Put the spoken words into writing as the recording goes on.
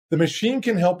The machine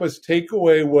can help us take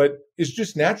away what is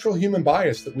just natural human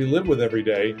bias that we live with every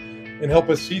day and help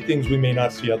us see things we may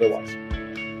not see otherwise.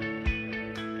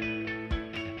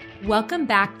 Welcome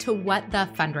back to What the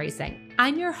Fundraising.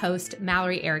 I'm your host,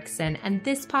 Mallory Erickson, and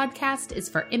this podcast is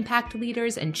for impact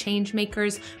leaders and change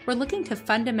makers who are looking to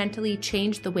fundamentally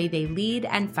change the way they lead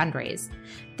and fundraise.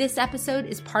 This episode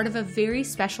is part of a very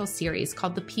special series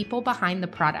called The People Behind the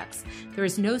Products. There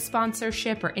is no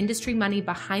sponsorship or industry money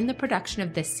behind the production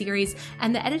of this series,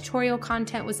 and the editorial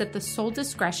content was at the sole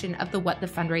discretion of the What the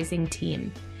Fundraising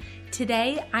team.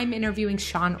 Today, I'm interviewing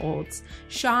Shawn Olds.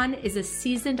 Shawn is a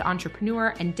seasoned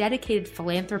entrepreneur and dedicated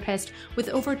philanthropist with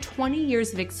over 20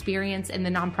 years of experience in the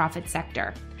nonprofit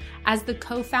sector. As the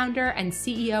co-founder and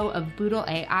CEO of Boodle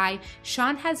AI,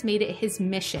 Shawn has made it his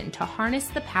mission to harness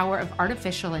the power of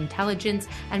artificial intelligence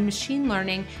and machine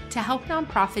learning to help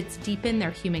nonprofits deepen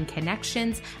their human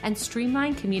connections and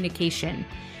streamline communication.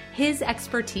 His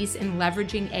expertise in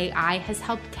leveraging AI has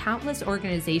helped countless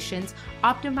organizations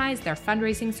optimize their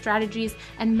fundraising strategies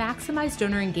and maximize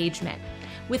donor engagement.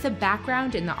 With a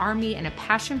background in the Army and a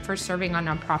passion for serving on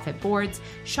nonprofit boards,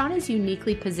 Shawn is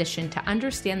uniquely positioned to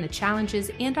understand the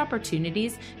challenges and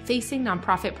opportunities facing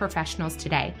nonprofit professionals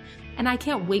today. And I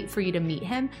can't wait for you to meet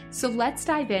him, so let's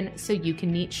dive in so you can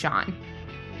meet Shawn.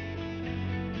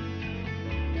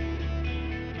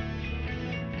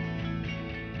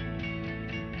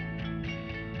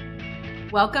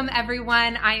 Welcome,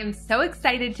 everyone. I am so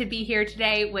excited to be here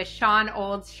today with Shawn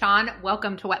Olds. Shawn,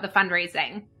 welcome to What the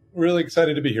Fundraising. Really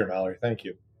excited to be here, Mallory. Thank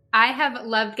you. I have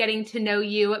loved getting to know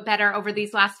you better over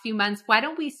these last few months. Why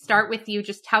don't we start with you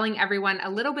just telling everyone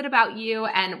a little bit about you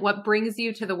and what brings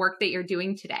you to the work that you're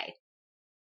doing today?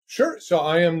 Sure. So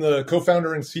I am the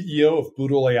co-founder and CEO of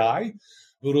Boodle AI.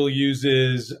 Boodle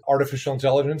uses artificial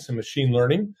intelligence and machine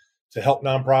learning to help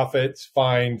nonprofits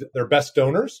find their best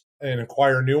donors and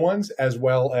acquire new ones, as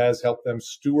well as help them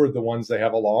steward the ones they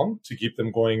have along to keep them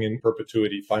going in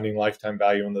perpetuity, finding lifetime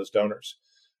value in those donors.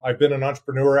 I've been an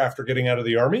entrepreneur after getting out of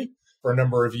the Army for a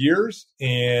number of years.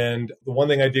 And the one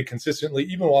thing I did consistently,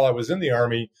 even while I was in the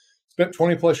Army, spent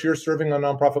 20 plus years serving on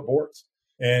nonprofit boards.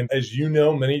 And as you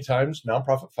know, many times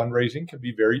nonprofit fundraising can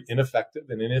be very ineffective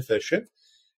and inefficient,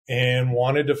 and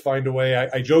wanted to find a way.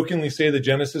 I jokingly say the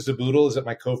genesis of Boodle is that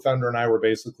my co-founder and I were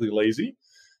basically lazy.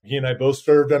 He and I both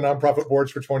served on nonprofit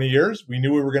boards for 20 years. We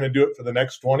knew we were going to do it for the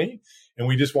next 20, and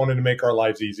we just wanted to make our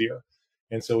lives easier.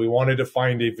 And so we wanted to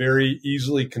find a very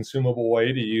easily consumable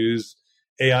way to use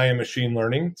AI and machine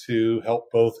learning to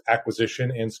help both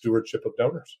acquisition and stewardship of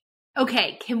donors.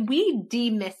 Okay, can we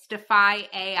demystify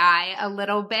AI a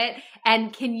little bit?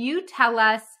 And can you tell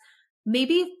us,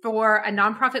 maybe for a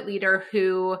nonprofit leader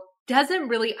who doesn't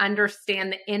really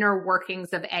understand the inner workings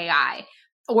of AI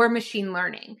or machine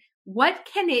learning, what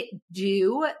can it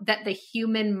do that the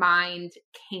human mind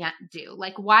can't do?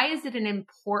 Like, why is it an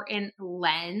important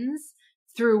lens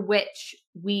through which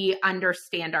we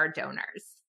understand our donors?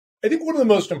 I think one of the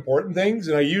most important things,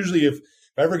 and I usually, if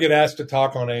I ever get asked to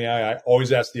talk on AI, I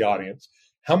always ask the audience,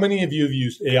 how many of you have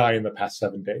used AI in the past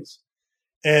 7 days?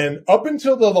 And up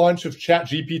until the launch of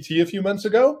ChatGPT a few months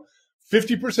ago,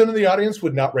 50% of the audience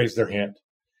would not raise their hand.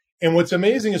 And what's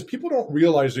amazing is people don't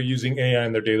realize they're using AI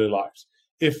in their daily lives.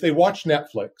 If they watch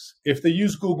Netflix, if they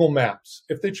use Google Maps,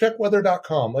 if they check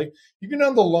weather.com, like even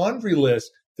on the laundry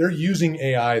list, they're using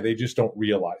AI. They just don't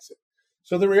realize it.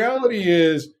 So the reality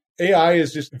is AI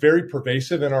is just very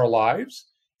pervasive in our lives,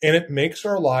 and it makes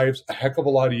our lives a heck of a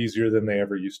lot easier than they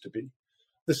ever used to be.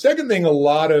 The second thing a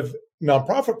lot of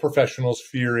nonprofit professionals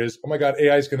fear is, oh my God,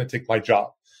 AI is going to take my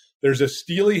job. There's a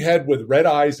steely head with red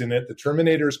eyes in it. The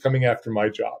Terminator is coming after my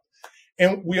job.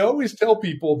 And we always tell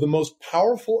people the most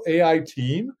powerful AI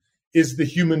team is the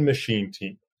human machine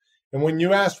team. And when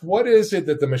you ask, what is it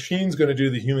that the machine's going to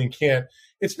do the human can't?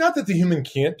 It's not that the human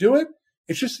can't do it.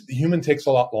 It's just that the human takes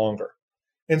a lot longer.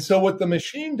 And so what the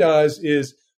machine does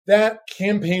is that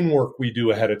campaign work we do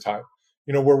ahead of time,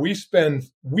 where we spend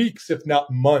weeks, if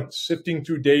not months, sifting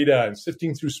through data and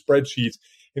sifting through spreadsheets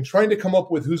and trying to come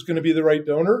up with who's going to be the right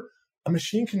donor, a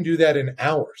machine can do that in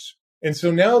hours. And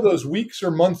so now those weeks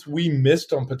or months we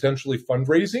missed on potentially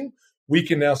fundraising, we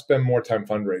can now spend more time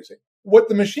fundraising. What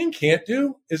the machine can't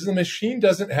do is the machine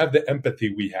doesn't have the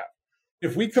empathy we have.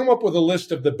 If we come up with a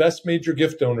list of the best major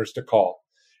gift donors to call,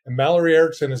 and Mallory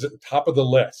Erickson is at the top of the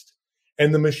list,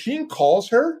 and the machine calls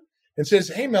her and says,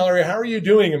 hey, Mallory, how are you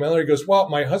doing? And Mallory goes, well,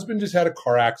 my husband just had a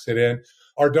car accident.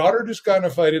 Our daughter just got in a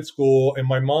fight at school, and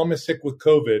my mom is sick with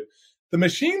COVID. The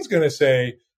machine's going to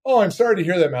say, oh, I'm sorry to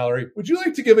hear that, Mallory. Would you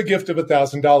like to give a gift of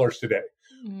 $1,000 today?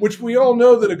 Which we all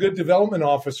know that a good development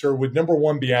officer would, number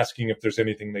one, be asking if there's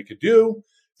anything they could do.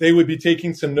 they would be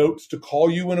taking some notes to call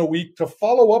you in a week to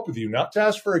follow up with you, not to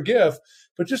ask for a gift,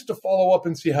 but just to follow up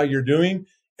and see how you're doing.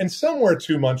 And somewhere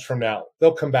 2 months from now,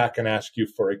 they'll come back and ask you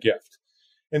for a gift.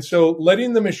 And so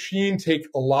letting the machine take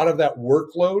a lot of that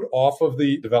workload off of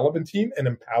the development team and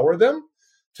empower them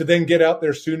to then get out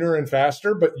there sooner and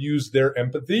faster, but use their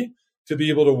empathy to be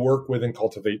able to work with and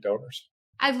cultivate donors.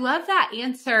 I love that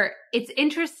answer. It's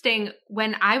interesting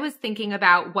when I was thinking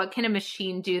about what can a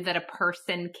machine do that a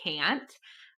person can't.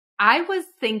 I was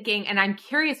thinking, and I'm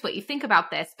curious what you think about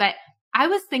this, but I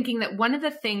was thinking that one of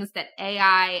the things that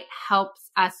AI helps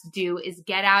us do is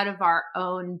get out of our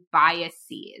own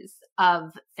biases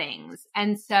of things.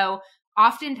 And so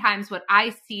oftentimes what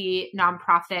I see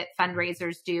nonprofit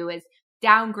fundraisers do is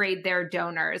downgrade their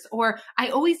donors. Or I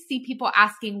always see people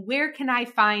asking, where can I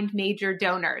find major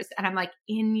donors? And I'm like,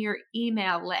 in your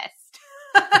email list.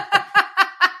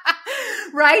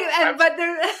 Right? But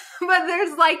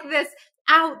there's like this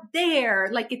out there,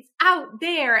 like it's out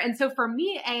there. And so for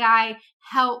me, AI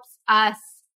helps us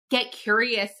get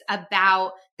curious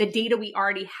about the data we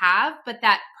already have, but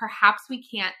that perhaps we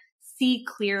can't see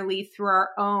clearly through our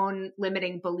own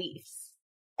limiting beliefs.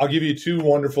 I'll give you two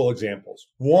wonderful examples.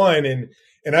 One,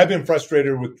 and I've been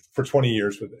frustrated with for 20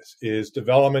 years with this, is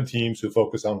development teams who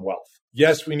focus on wealth.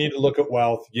 Yes, we need to look at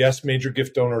wealth. Yes, major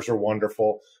gift donors are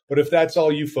wonderful. But if that's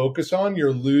all you focus on,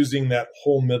 you're losing that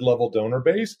whole mid-level donor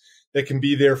base that can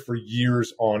be there for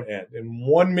years on end. And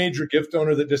one major gift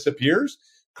donor that disappears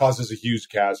causes a huge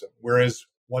chasm, whereas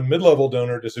one mid-level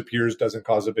donor disappears doesn't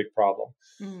cause a big problem.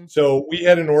 So we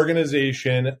had an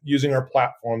organization using our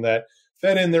platform that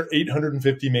fed in their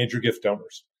 850 major gift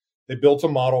donors. They built a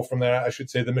model from that. I should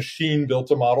say the machine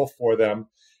built a model for them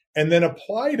and then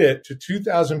applied it to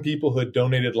 2,000 people who had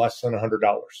donated less than $100.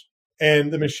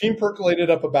 And the machine percolated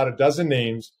up about a dozen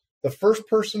names. The first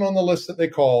person on the list that they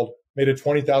called made a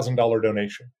 $20,000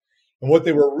 donation. And what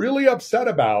they were really upset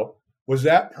about was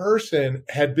that person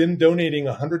had been donating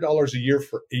 $100 a year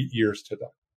for 8 years to them,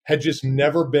 had just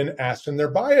never been asked. And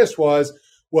their bias was,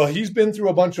 well, he's been through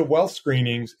a bunch of wealth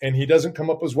screenings and he doesn't come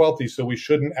up as wealthy, so we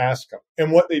shouldn't ask him.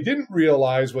 And what they didn't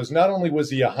realize was not only was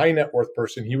he a high net worth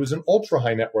person, he was an ultra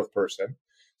high net worth person.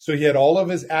 So he had all of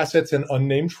his assets in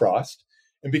unnamed trust.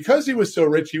 And because he was so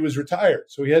rich, he was retired.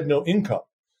 So he had no income.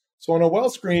 So on a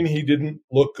wealth screen, he didn't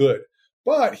look good,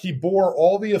 but he bore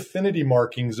all the affinity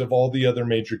markings of all the other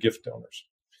major gift donors.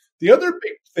 The other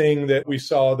big thing that we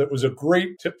saw that was a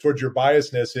great tip towards your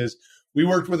biasness is we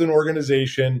worked with an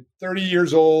organization, 30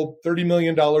 years old, $30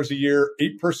 million a year,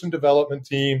 8-person development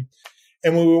team.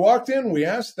 And when we walked in, we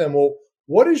asked them, well,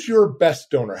 what is your best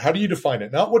donor? How do you define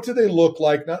it? Not what do they look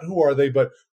like, not who are they,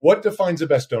 but what defines a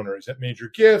best donor? Is it major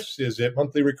gifts? Is it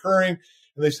monthly recurring?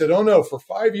 And they said, oh no, for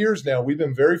 5 years now, we've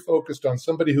been very focused on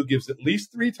somebody who gives at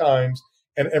least 3 times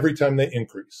and every time they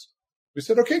increase. We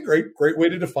said, okay, great way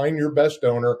to define your best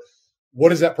donor. What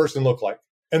does that person look like?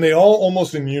 And they all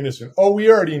almost in unison. Oh, we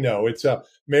already know. It's a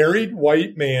married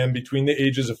white man between the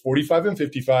ages of 45 and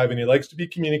 55, and he likes to be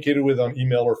communicated with on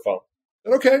email or phone.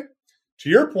 And okay, to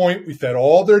your point, we fed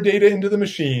all their data into the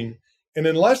machine. And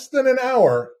in less than an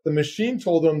hour, the machine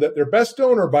told them that their best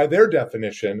donor, by their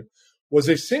definition, was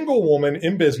a single woman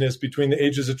in business between the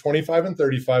ages of 25 and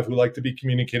 35 who liked to be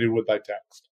communicated with by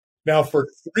text. Now, for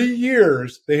 3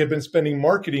 years, they had been spending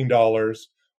marketing dollars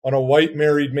on a white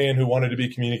married man who wanted to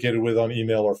be communicated with on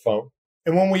email or phone.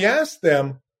 And when we asked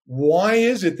them, why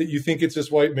is it that you think it's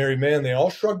this white married man? They all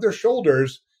shrugged their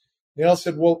shoulders. They all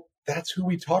said, well, that's who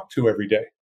we talk to every day.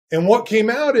 And what came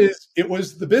out is it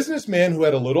was the businessman who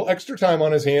had a little extra time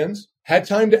on his hands, had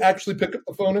time to actually pick up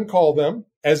the phone and call them.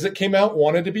 As it came out,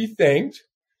 wanted to be thanked.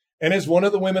 And as one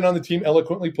of the women on the team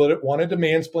eloquently put it, wanted to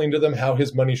mansplain to them how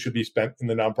his money should be spent in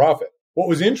the nonprofit. What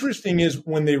was interesting is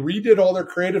when they redid all their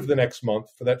creative the next month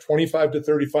for that 25 to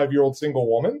 35-year-old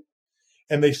single woman,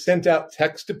 and they sent out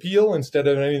text appeal instead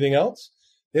of anything else,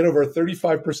 they had over a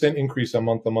 35% increase on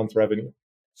month-to-month revenue.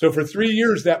 So for 3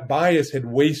 years, that bias had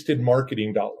wasted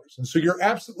marketing dollars. And so you're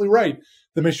absolutely right.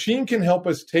 The machine can help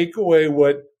us take away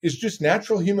what is just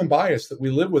natural human bias that we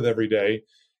live with every day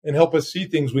and help us see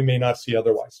things we may not see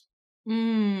otherwise.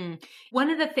 One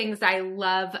of the things I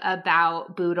love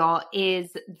about Boodle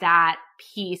is that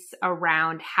piece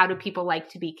around how do people like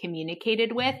to be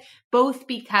communicated with, both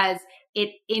because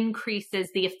it increases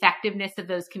the effectiveness of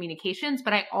those communications,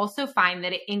 but I also find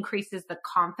that it increases the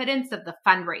confidence of the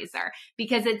fundraiser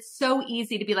because it's so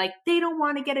easy to be like, they don't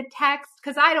want to get a text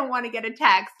because I don't want to get a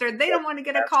text, or they don't want to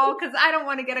get a call because I don't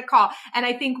want to get a call. And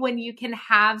I think when you can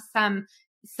have some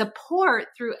support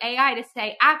through AI to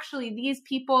say, actually, these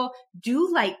people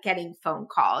do like getting phone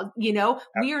calls. We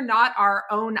are not our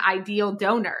own ideal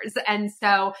donors. And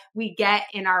so we get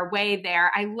in our way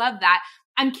there. I love that.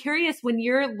 I'm curious, when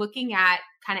you're looking at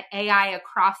kind of AI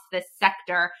across this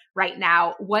sector right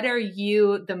now, what are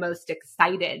you the most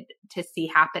excited to see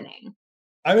happening?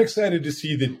 I'm excited to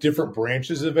see the different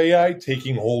branches of AI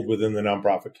taking hold within the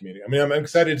nonprofit community. I mean, I'm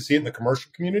excited to see it in the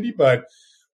commercial community, but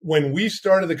when we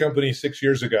started the company 6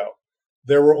 years ago,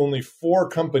 there were only 4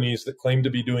 companies that claimed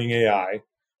to be doing AI.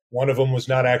 One of them was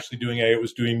not actually doing AI, it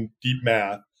was doing deep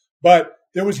math, but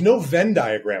there was no Venn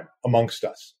diagram amongst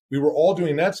us. We were all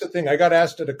doing, that's the thing. I got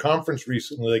asked at a conference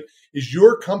recently, like, is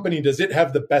your company, does it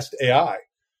have the best AI?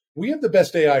 We have the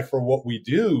best AI for what we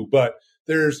do, but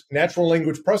there's natural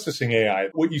language processing AI,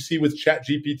 what you see with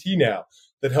ChatGPT now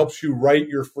that helps you write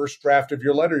your first draft of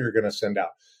your letter you're going to send out.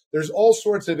 There's all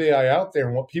sorts of AI out there.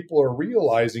 And what people are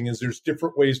realizing is there's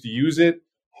different ways to use it,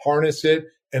 harness it,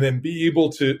 and then be able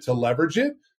to leverage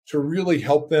it to really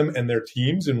help them and their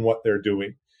teams in what they're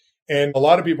doing. And a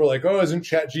lot of people are like, oh, isn't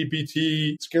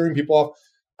ChatGPT scaring people off?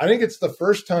 I think it's the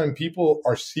first time people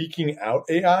are seeking out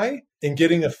AI and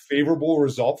getting a favorable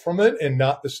result from it and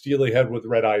not the steely head with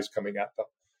red eyes coming at them.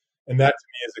 And that to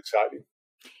me is exciting.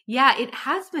 Yeah, it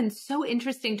has been so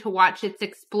interesting to watch its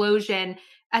explosion,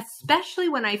 especially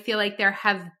when I feel like there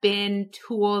have been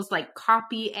tools like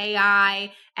Copy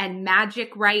AI and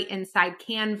Magic Write inside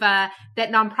Canva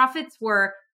that nonprofits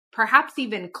were perhaps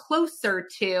even closer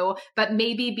to, but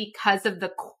maybe because of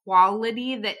the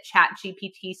quality that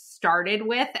ChatGPT started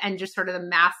with and just sort of the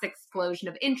mass explosion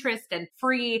of interest and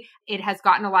free, it has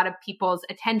gotten a lot of people's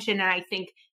attention. And I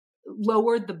think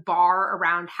lowered the bar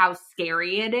around how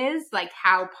scary it is, like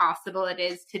how possible it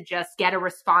is to just get a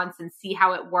response and see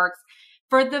how it works.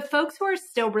 For the folks who are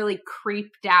still really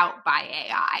creeped out by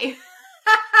AI,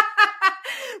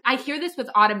 I hear this with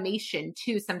automation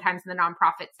too, sometimes in the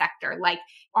nonprofit sector. Like,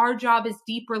 our job is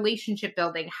deep relationship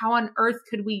building. How on earth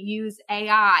could we use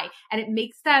AI? And it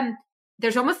makes them,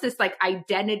 there's almost this like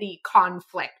identity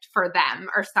conflict for them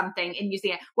or something in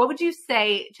using it. What would you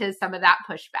say to some of that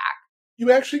pushback?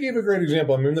 You actually gave a great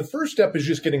example. I mean, the first step is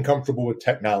just getting comfortable with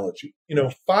technology.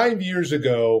 5 years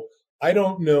ago, I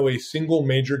don't know a single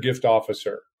major gift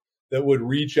officer that would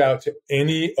reach out to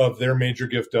any of their major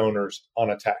gift donors on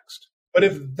a text. But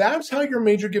if that's how your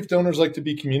major gift donors like to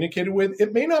be communicated with,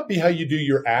 it may not be how you do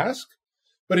your ask.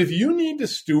 But if you need to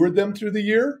steward them through the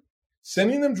year,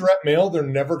 sending them direct mail they're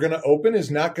never going to open is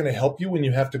not going to help you when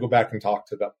you have to go back and talk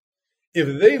to them.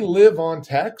 If they live on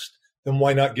text, then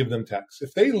why not give them text?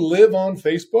 If they live on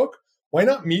Facebook, why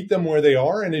not meet them where they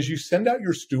are? And as you send out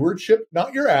your stewardship,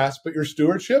 not your ask, but your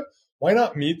stewardship, why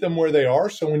not meet them where they are?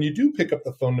 So when you do pick up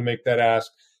the phone to make that ask,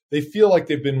 they feel like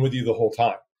they've been with you the whole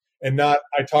time. And not,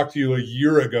 I talked to you a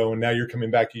year ago and now you're coming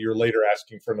back a year later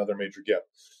asking for another major gift.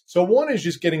 So one is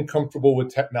just getting comfortable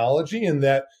with technology, and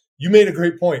that you made a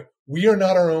great point. We are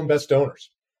not our own best donors.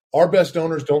 Our best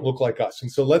donors don't look like us.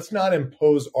 And so let's not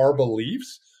impose our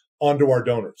beliefs onto our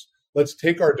donors. Let's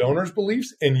take our donors'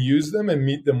 beliefs and use them and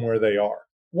meet them where they are.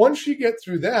 Once you get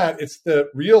through that, it's the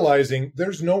realizing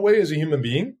there's no way as a human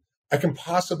being I can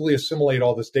possibly assimilate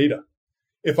all this data.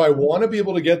 If I want to be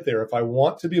able to get there, if I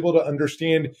want to be able to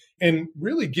understand and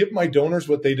really give my donors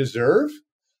what they deserve,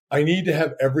 I need to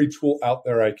have every tool out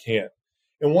there I can.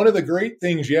 And one of the great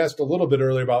things, you asked a little bit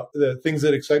earlier about the things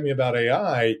that excite me about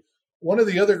AI. One of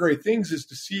the other great things is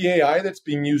to see AI that's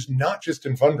being used not just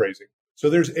in fundraising. So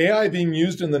there's AI being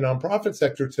used in the nonprofit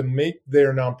sector to make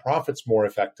their nonprofits more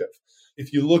effective.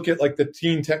 If you look at like the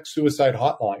Teen Tech Suicide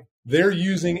Hotline, they're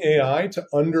using AI to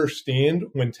understand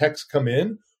when texts come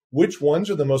in, which ones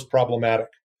are the most problematic.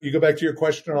 You go back to your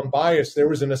question on bias, there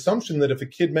was an assumption that if a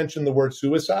kid mentioned the word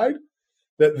suicide,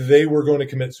 that they were going to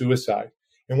commit suicide.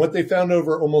 And what they found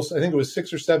over almost, I think it was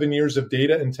 6 or 7 years of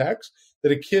data and text,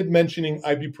 that a kid mentioning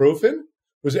ibuprofen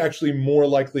was actually more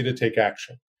likely to take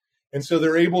action. And so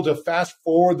they're able to fast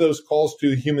forward those calls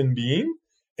to a human being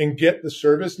and get the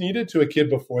service needed to a kid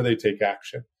before they take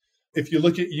action. If you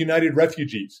look at United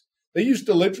Refugees, they used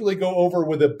to literally go over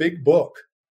with a big book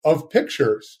of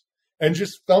pictures and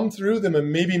just thumb through them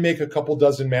and maybe make a couple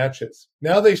dozen matches.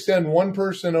 Now they send one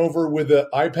person over with an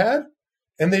iPad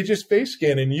and they just face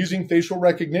scan, and using facial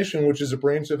recognition, which is a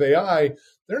branch of AI,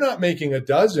 they're not making a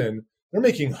dozen, they're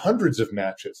making hundreds of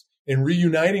matches and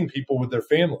reuniting people with their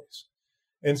families.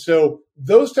 And so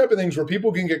those type of things where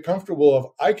people can get comfortable of,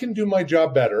 I can do my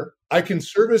job better, I can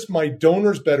service my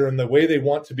donors better in the way they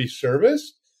want to be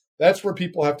serviced. That's where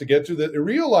people have to get to, that they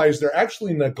realize they're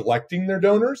actually neglecting their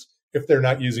donors if they're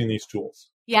not using these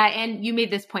tools. Yeah. And you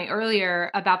made this point earlier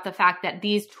about the fact that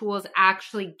these tools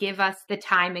actually give us the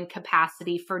time and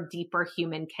capacity for deeper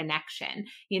human connection,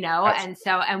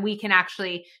 Absolutely. and we can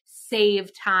actually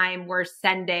save time. We're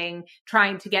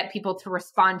trying to get people to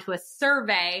respond to a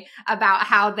survey about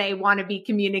how they want to be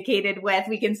communicated with.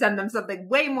 We can send them something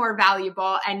way more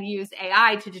valuable and use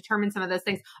AI to determine some of those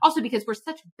things. Also, because we're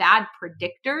such bad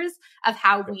predictors of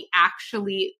how we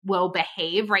actually will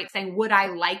behave, right? Saying, would I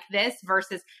like this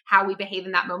versus how we behave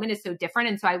in that moment is so different.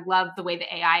 And so I love the way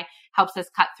that AI helps us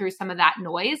cut through some of that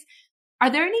noise. Are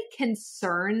there any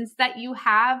concerns that you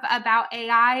have about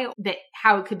AI, that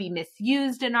how it could be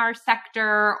misused in our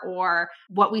sector, or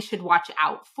what we should watch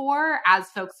out for as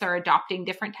folks are adopting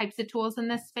different types of tools in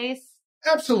this space?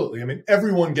 Absolutely. I mean,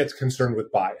 everyone gets concerned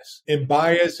with bias. And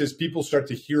bias, as people start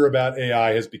to hear about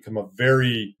AI, has become a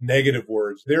very negative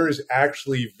word. There is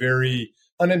actually very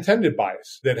unintended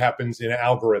bias that happens in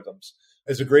algorithms.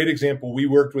 As a great example, we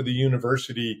worked with a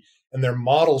university and their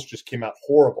models just came out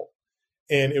horrible.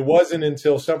 And it wasn't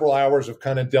until several hours of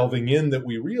kind of delving in that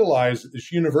we realized that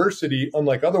this university,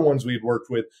 unlike other ones we had worked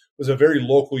with, was a very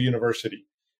local university,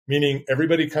 meaning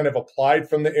everybody kind of applied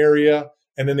from the area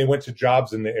and then they went to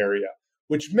jobs in the area,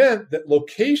 which meant that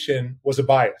location was a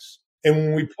bias. And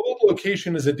when we pulled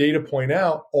location as a data point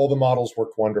out, all the models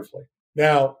worked wonderfully.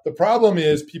 Now, the problem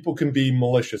is people can be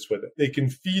malicious with it. They can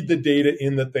feed the data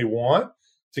in that they want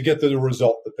to get the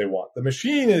result that they want. The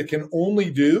machine, it can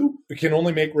only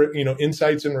make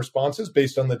insights and responses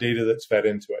based on the data that's fed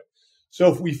into it. So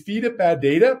if we feed it bad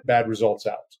data, bad results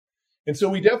out. And so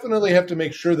we definitely have to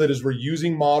make sure that as we're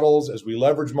using models, as we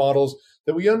leverage models,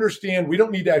 that we understand we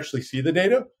don't need to actually see the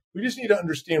data. We just need to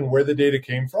understand where the data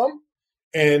came from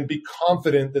and be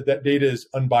confident that that data is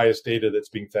unbiased data that's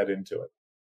being fed into it.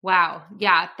 Wow.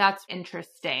 Yeah, that's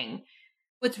interesting.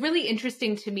 What's really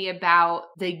interesting to me about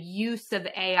the use of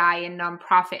AI in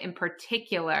nonprofit in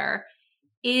particular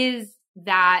is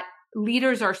that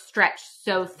leaders are stretched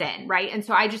so thin, right? And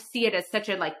so I just see it as such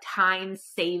a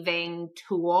time-saving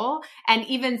tool. And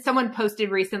even someone posted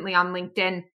recently on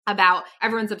LinkedIn about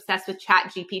everyone's obsessed with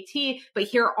ChatGPT, but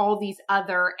here are all these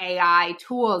other AI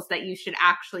tools that you should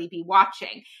actually be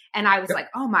watching. And I was like,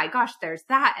 oh my gosh, there's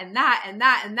that and that and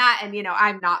that and that. And,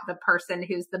 I'm not the person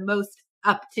who's the most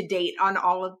up to date on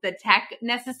all of the tech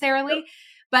necessarily,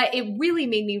 but it really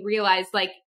made me realize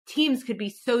teams could be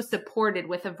so supported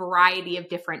with a variety of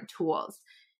different tools.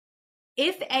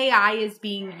 If AI is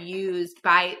being used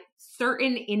by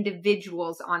certain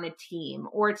individuals on a team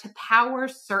or to power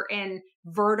certain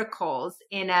verticals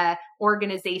in a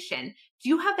organization, do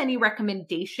you have any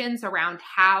recommendations around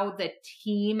how the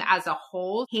team as a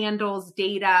whole handles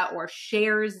data or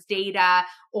shares data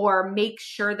or makes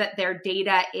sure that their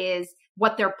data is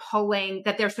what they're pulling,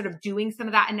 that they're sort of doing some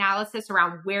of that analysis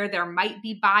around where there might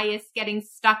be bias getting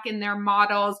stuck in their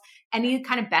models? Any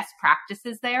kind of best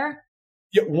practices there?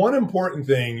 Yeah, one important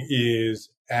thing is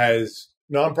as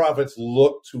nonprofits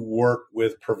look to work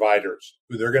with providers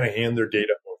who they're going to hand their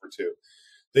data over to,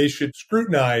 they should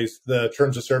scrutinize the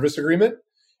terms of service agreement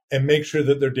and make sure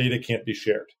that their data can't be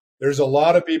shared. There's a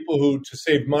lot of people who, to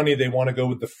save money, they want to go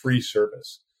with the free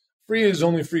service. Free is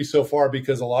only free so far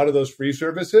because a lot of those free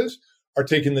services are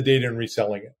taking the data and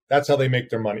reselling it. That's how they make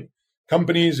their money.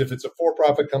 Companies, if it's a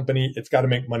for-profit company, it's got to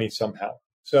make money somehow.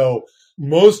 So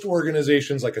most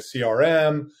organizations like a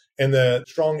CRM and the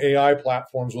strong AI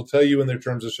platforms will tell you in their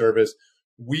terms of service,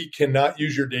 we cannot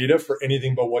use your data for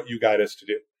anything but what you guide us to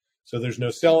do. So there's no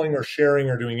selling or sharing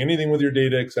or doing anything with your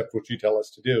data except what you tell us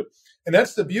to do. And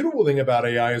that's the beautiful thing about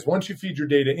AI is once you feed your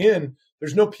data in,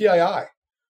 there's no PII.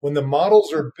 When the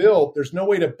models are built, there's no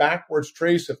way to backwards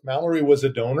trace if Mallory was a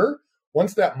donor.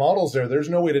 Once that model's there, there's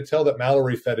no way to tell that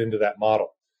Mallory fed into that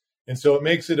model. And so it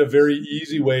makes it a very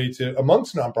easy way to,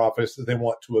 amongst nonprofits that they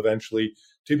want to eventually,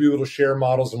 to be able to share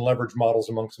models and leverage models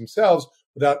amongst themselves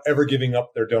without ever giving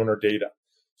up their donor data.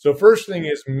 So first thing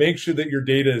is make sure that your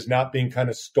data is not being kind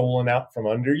of stolen out from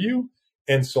under you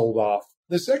and sold off.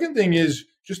 The second thing is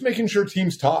just making sure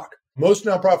teams talk. Most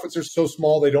nonprofits are so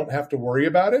small, they don't have to worry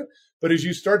about it. But as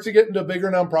you start to get into a bigger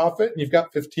nonprofit and you've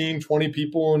got 15, 20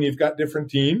 people and you've got different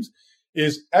teams,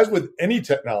 is as with any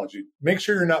technology, make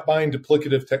sure you're not buying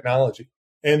duplicative technology.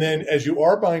 And then as you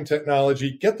are buying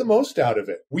technology, get the most out of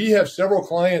it. We have several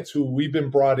clients who we've been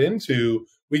brought into,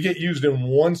 we get used in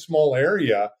one small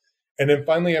area. And then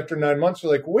finally, after 9 months,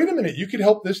 we're like, wait a minute, you could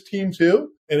help this team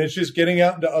too. And it's just getting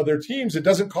out into other teams. It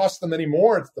doesn't cost them any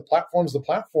more. It's the platform,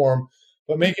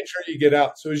 but making sure you get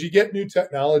out. So as you get new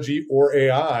technology or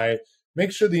AI,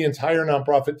 make sure the entire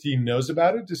nonprofit team knows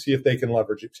about it to see if they can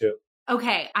leverage it too.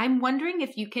 Okay, I'm wondering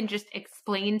if you can just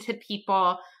explain to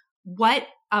people what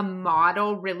a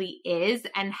model really is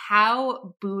and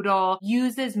how Boodle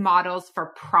uses models for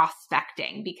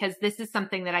prospecting, because this is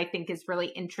something that I think is really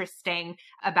interesting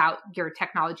about your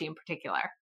technology in particular.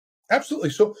 Absolutely.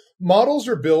 So models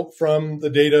are built from the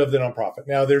data of the nonprofit.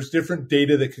 Now, there's different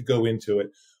data that could go into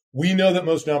it. We know that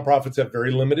most nonprofits have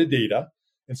very limited data.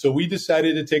 And so we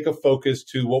decided to take a focus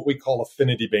to what we call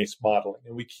affinity-based modeling.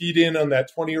 And we keyed in on that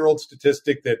 20-year-old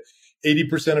statistic that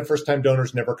 80% of first-time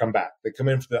donors never come back. They come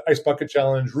in for the Ice Bucket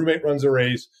Challenge, roommate runs a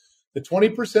race. The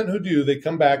 20% who do, they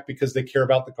come back because they care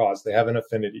about the cause. They have an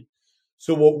affinity.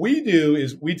 So what we do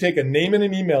is we take a name and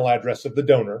an email address of the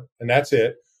donor, and that's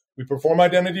it. We perform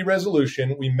identity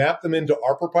resolution. We map them into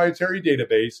our proprietary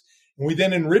database, and we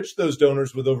then enrich those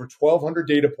donors with over 1,200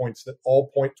 data points that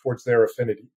all point towards their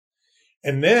affinity.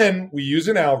 And then we use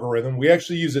an algorithm. We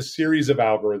actually use a series of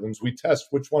algorithms. We test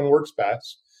which one works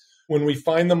best. When we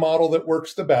find the model that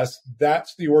works the best,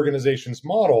 that's the organization's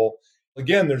model.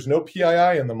 Again, there's no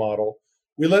PII in the model.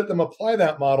 We let them apply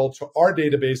that model to our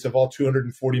database of all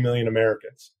 240 million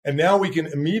Americans. And now we can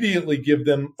immediately give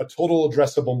them a total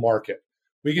addressable market.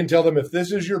 We can tell them if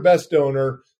this is your best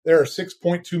donor, there are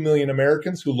 6.2 million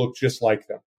Americans who look just like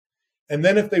them. And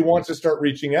then if they want to start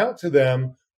reaching out to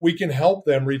them, we can help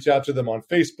them reach out to them on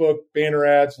Facebook, banner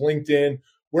ads, LinkedIn,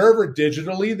 wherever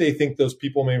digitally they think those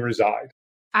people may reside.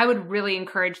 I would really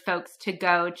encourage folks to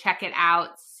go check it out.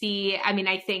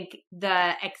 I think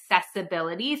the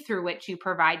accessibility through which you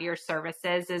provide your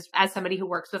services is, as somebody who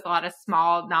works with a lot of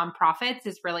small nonprofits,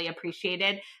 is really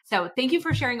appreciated. So thank you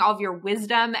for sharing all of your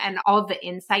wisdom and all of the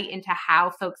insight into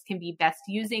how folks can be best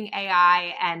using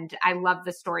AI. And I love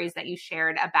the stories that you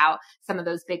shared about some of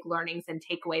those big learnings and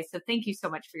takeaways. So thank you so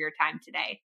much for your time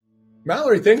today.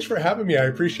 Mallory, thanks for having me. I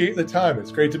appreciate the time.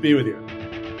 It's great to be with you.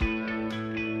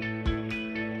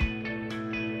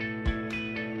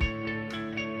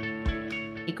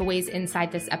 Takeaways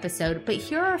inside this episode, but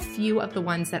here are a few of the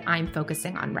ones that I'm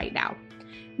focusing on right now.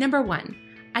 Number 1,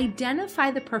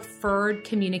 identify the preferred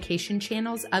communication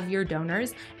channels of your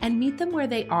donors and meet them where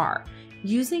they are,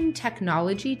 using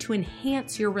technology to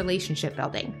enhance your relationship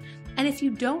building. And if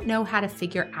you don't know how to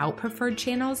figure out preferred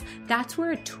channels, that's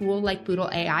where a tool like Boodle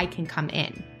AI can come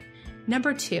in.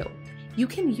 Number 2, you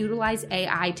can utilize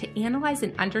AI to analyze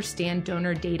and understand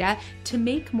donor data to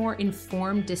make more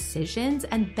informed decisions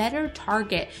and better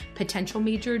target potential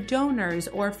major donors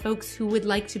or folks who would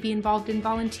like to be involved in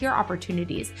volunteer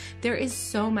opportunities. There is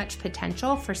so much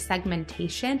potential for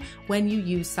segmentation when you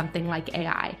use something like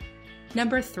AI.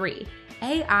 Number 3,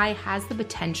 AI has the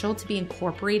potential to be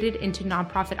incorporated into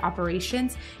nonprofit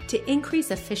operations to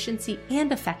increase efficiency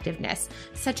and effectiveness,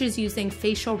 such as using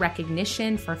facial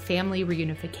recognition for family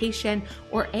reunification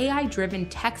or AI-driven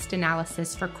text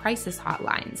analysis for crisis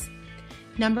hotlines.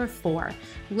 Number 4,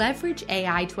 leverage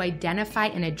AI to identify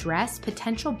and address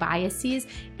potential biases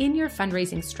in your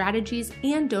fundraising strategies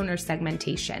and donor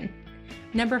segmentation.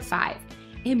 Number 5,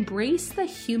 embrace the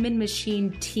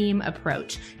human-machine team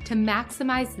approach to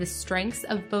maximize the strengths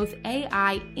of both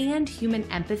AI and human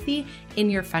empathy in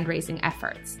your fundraising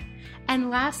efforts.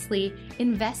 And lastly,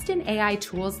 invest in AI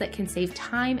tools that can save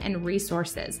time and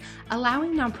resources,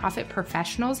 allowing nonprofit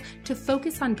professionals to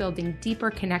focus on building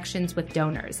deeper connections with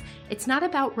donors. It's not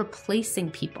about replacing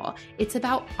people, it's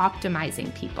about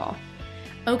optimizing people.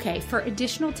 Okay, for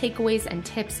additional takeaways and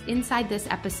tips inside this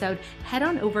episode, head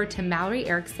on over to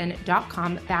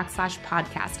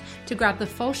MalloryErickson.com/podcast to grab the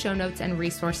full show notes and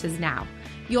resources now.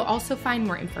 You'll also find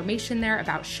more information there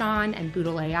about Shawn and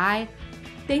Boodle AI.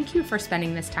 Thank you for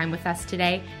spending this time with us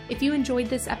today. If you enjoyed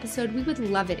this episode, we would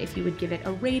love it if you would give it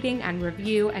a rating and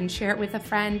review and share it with a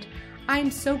friend.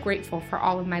 I'm so grateful for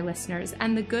all of my listeners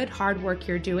and the good hard work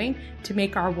you're doing to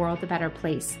make our world a better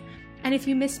place. And if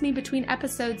you miss me between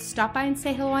episodes, stop by and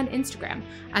say hello on Instagram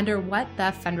under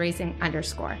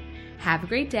 @whatthefundraising_. Have a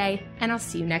great day, and I'll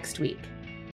see you next week.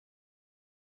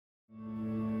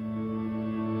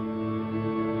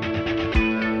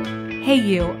 Hey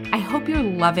you, I hope you're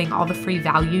loving all the free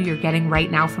value you're getting right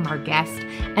now from our guest.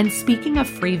 And speaking of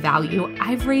free value,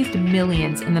 I've raised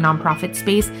millions in the nonprofit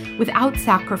space without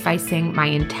sacrificing my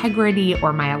integrity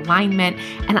or my alignment,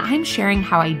 and I'm sharing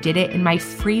how I did it in my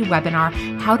free webinar,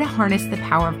 How to Harness the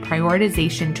Power of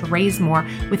Prioritization to Raise More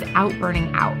Without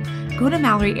Burning Out. Go to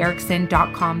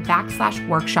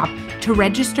MalloryErickson.com/workshop to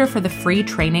register for the free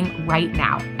training right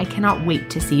now. I cannot wait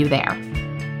to see you there.